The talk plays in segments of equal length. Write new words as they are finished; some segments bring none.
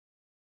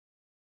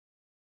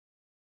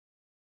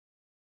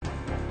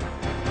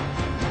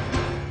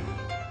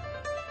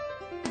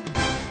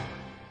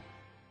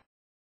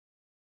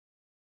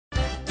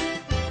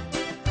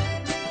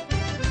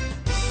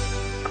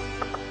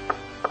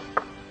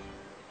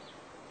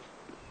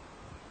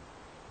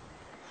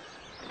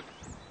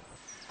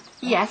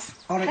Yes.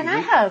 All right, Can I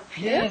help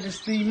you? Yeah,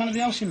 there's the man of the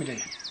house in me there.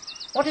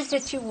 What is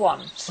it you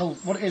want? So,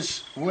 what it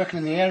is, we're working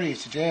in the area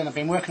today, and I've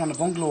been working on the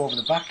bungalow over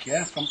the back,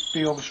 yeah, from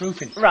B. August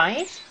Roofing.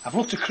 Right. I've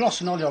looked across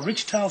and all your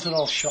ridge tiles are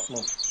all shot,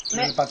 love.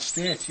 They're in a bad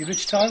state. Your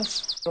ridge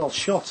tiles? They're all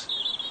shot.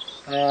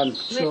 May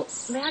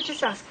I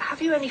just ask,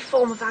 have you any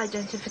form of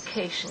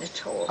identification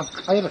at all?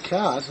 I have a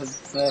card,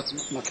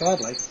 my card,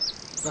 like.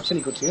 That's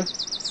any good to you?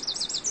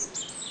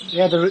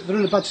 Yeah, they're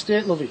in a bad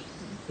state, lovey.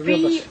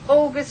 B.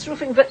 August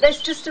Roofing, but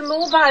there's just a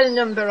mobile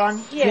number on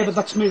here. Yeah, but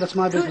that's me, that's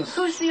my business.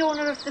 Who's the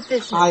owner of the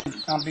business?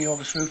 I'm B.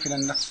 August Roofing,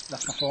 and that's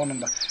my phone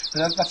number.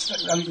 But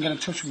you can get in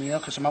touch with me,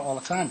 because I'm out all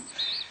the time.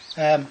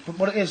 But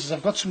what it is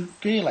I've got some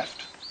gear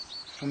left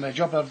from a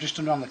job I've just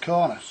done around the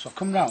corner, so I've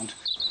come round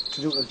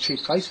to do it at a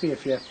cheap price for you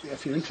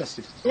if you're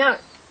interested. Now,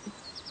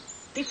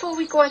 before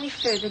we go any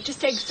further,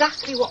 just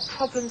exactly what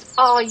problems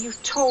are you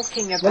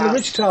talking about? Well, the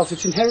ridge tiles,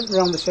 it's inherent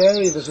around this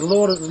area. There's a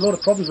load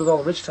of problems with all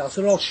the ridge tiles.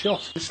 They're all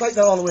shot. It's like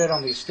that all the way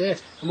around the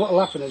estate. And what will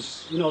happen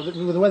is, you know, with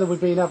the weather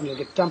we've been having, you'll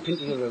get damp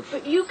into your roof.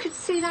 But you could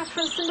see that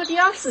from somebody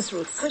else's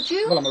roof, could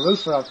you? Well, I'm a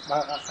roofer.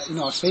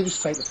 I see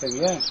this type of thing,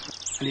 yeah.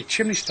 And your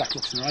chimney stack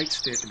looks in the right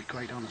state, to be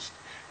quite honest.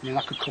 I mean,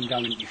 that could come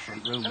down into your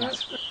front room.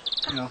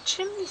 That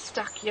chimney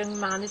stack young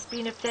man has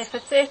been up there for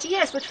 30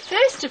 years, but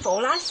first of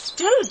all, I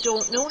still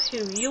don't know who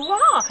you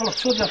are. Well, I've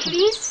told you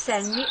Please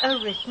send me a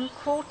written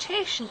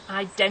quotation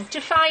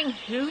identifying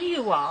who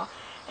you are,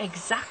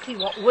 exactly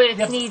what work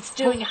needs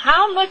doing,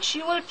 how much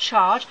you will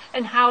charge,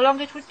 and how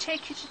long it would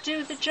take you to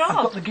do the job.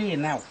 I've got the gear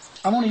now.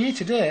 I'm only here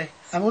today,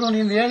 and we're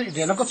only in the area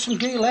today, and I've got some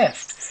gear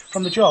left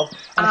from the job,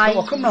 and I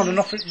thought I'll come round and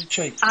offer it to you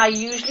cheap. I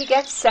usually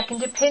get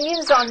second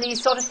opinions on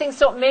these sort of things,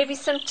 so maybe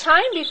some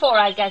time before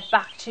I get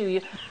back to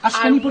you.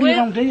 Ask anybody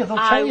around here, they'll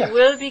tell you. I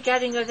will be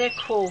getting other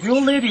quotes. The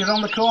old lady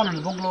around the corner in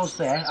the bungalow's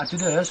there, I did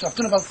hers, so I've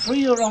done about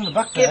 3 around the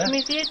back there. Give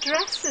me the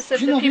addresses of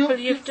the people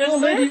you've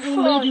done work for. The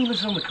old lady who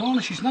lives around the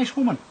corner, she's a nice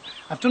woman.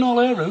 I've done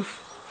all her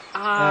roof.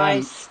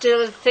 I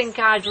still think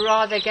I'd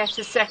rather get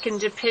a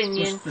second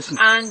opinion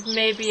and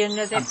maybe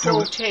another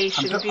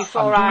quotation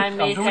before I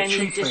make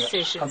any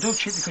decisions. I'll do it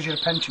cheap because you're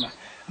a pensioner.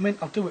 I mean,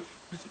 I'll do it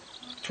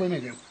between me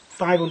and you,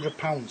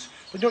 £500.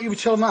 But don't you be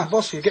telling my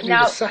boss you get me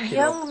the sack, you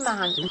know. Young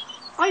man,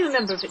 are you a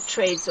member of a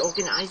trades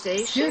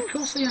organisation? Yeah, of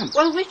course I am.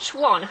 Well, which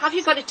one? Have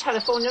you got a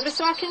telephone number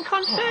so I can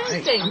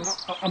confirm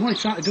things? I'm only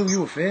trying to do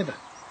you a favour.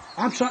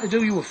 I'm trying to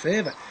do you a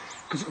favour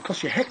because it'll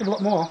cost you a heck of a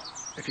lot more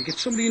if you get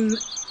somebody in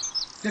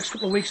next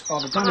couple of weeks,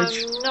 or the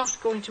damage. I'm not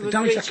going to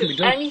agree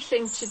to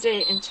anything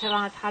today until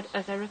I've had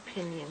other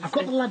opinions. I've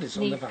got the ladders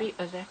on the van. Need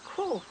be other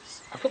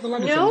quotes. I've got the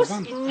ladders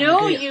on the van.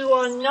 No, you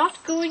are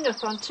not going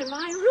up onto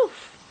my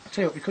roof. I'll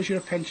tell you what, because you're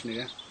a pensioner,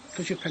 yeah?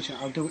 Because you're a pensioner,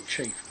 I'll do it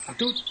cheap. I'll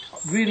do it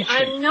really cheap.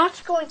 I'm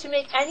not going to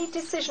make any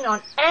decision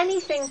on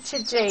anything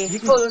today,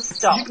 full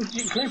stop. You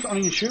can claim for it on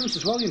your insurance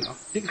as well, you know.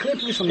 You can claim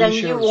for this on your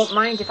insurance. Then you won't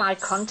mind if I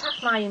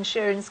contact my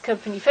insurance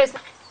company first.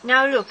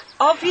 Now look,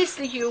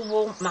 obviously you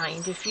won't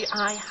mind if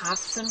I have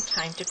some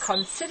time to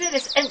consider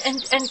this and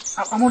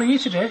I'm only here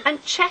today.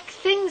 And check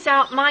things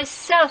out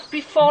myself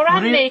before I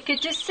make a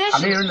decision.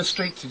 I'm here in the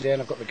street today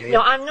and I've got the gear. No,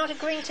 I'm not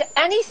agreeing to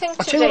anything today.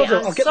 I'll tell you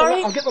what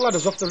I'll get the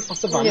ladders off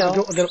the van.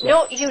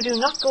 No, you do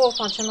not go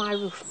up onto my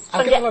roof.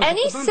 Under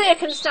any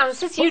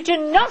circumstances, you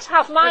do not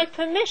have my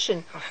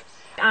permission.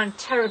 I'm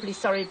terribly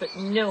sorry, but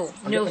no,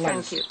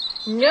 thank you.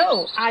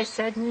 No, I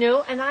said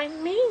no, and I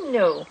mean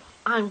no.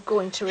 I'm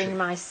going to ring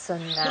my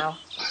son now.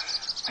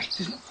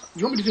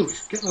 You want me to do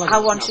it? Get the ladders. I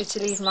want you to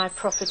leave my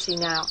property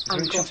now. Is there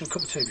any chance of a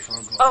cup of tea before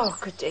I go? Oh,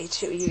 good day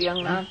to you,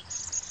 young man.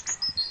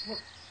 Well,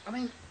 I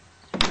mean,